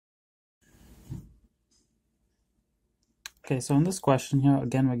Okay, so in this question here,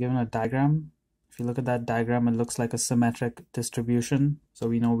 again, we're given a diagram. If you look at that diagram, it looks like a symmetric distribution. So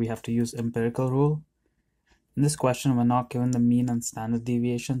we know we have to use empirical rule. In this question, we're not given the mean and standard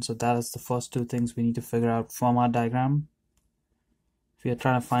deviation. So that is the first two things we need to figure out from our diagram. If you're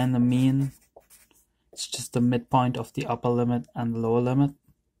trying to find the mean, it's just the midpoint of the upper limit and the lower limit.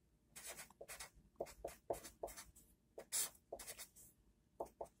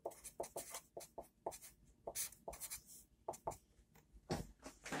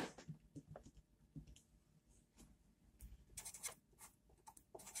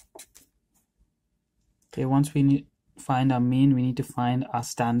 Okay, once we find our mean, we need to find our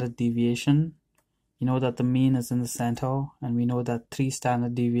standard deviation. You know that the mean is in the center, and we know that 3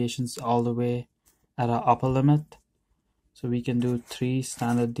 standard deviations all the way at our upper limit. So we can do 3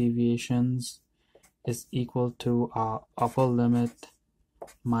 standard deviations is equal to our upper limit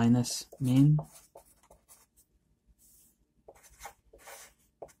minus mean.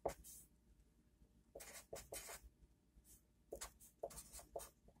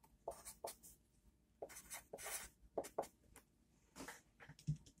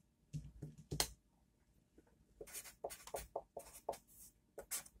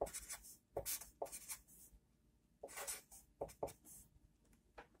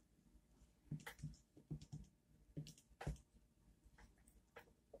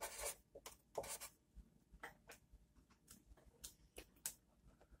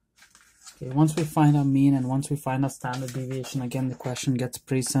 Okay, once we find our mean and once we find our standard deviation, again, the question gets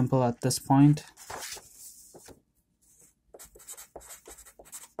pretty simple at this point.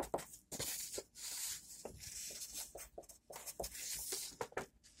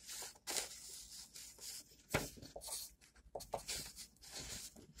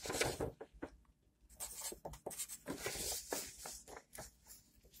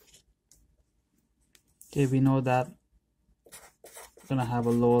 Okay, we know that we're going to have a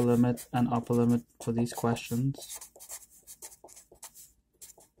lower limit and upper limit for these questions.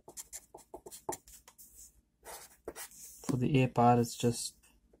 For the A part, it's just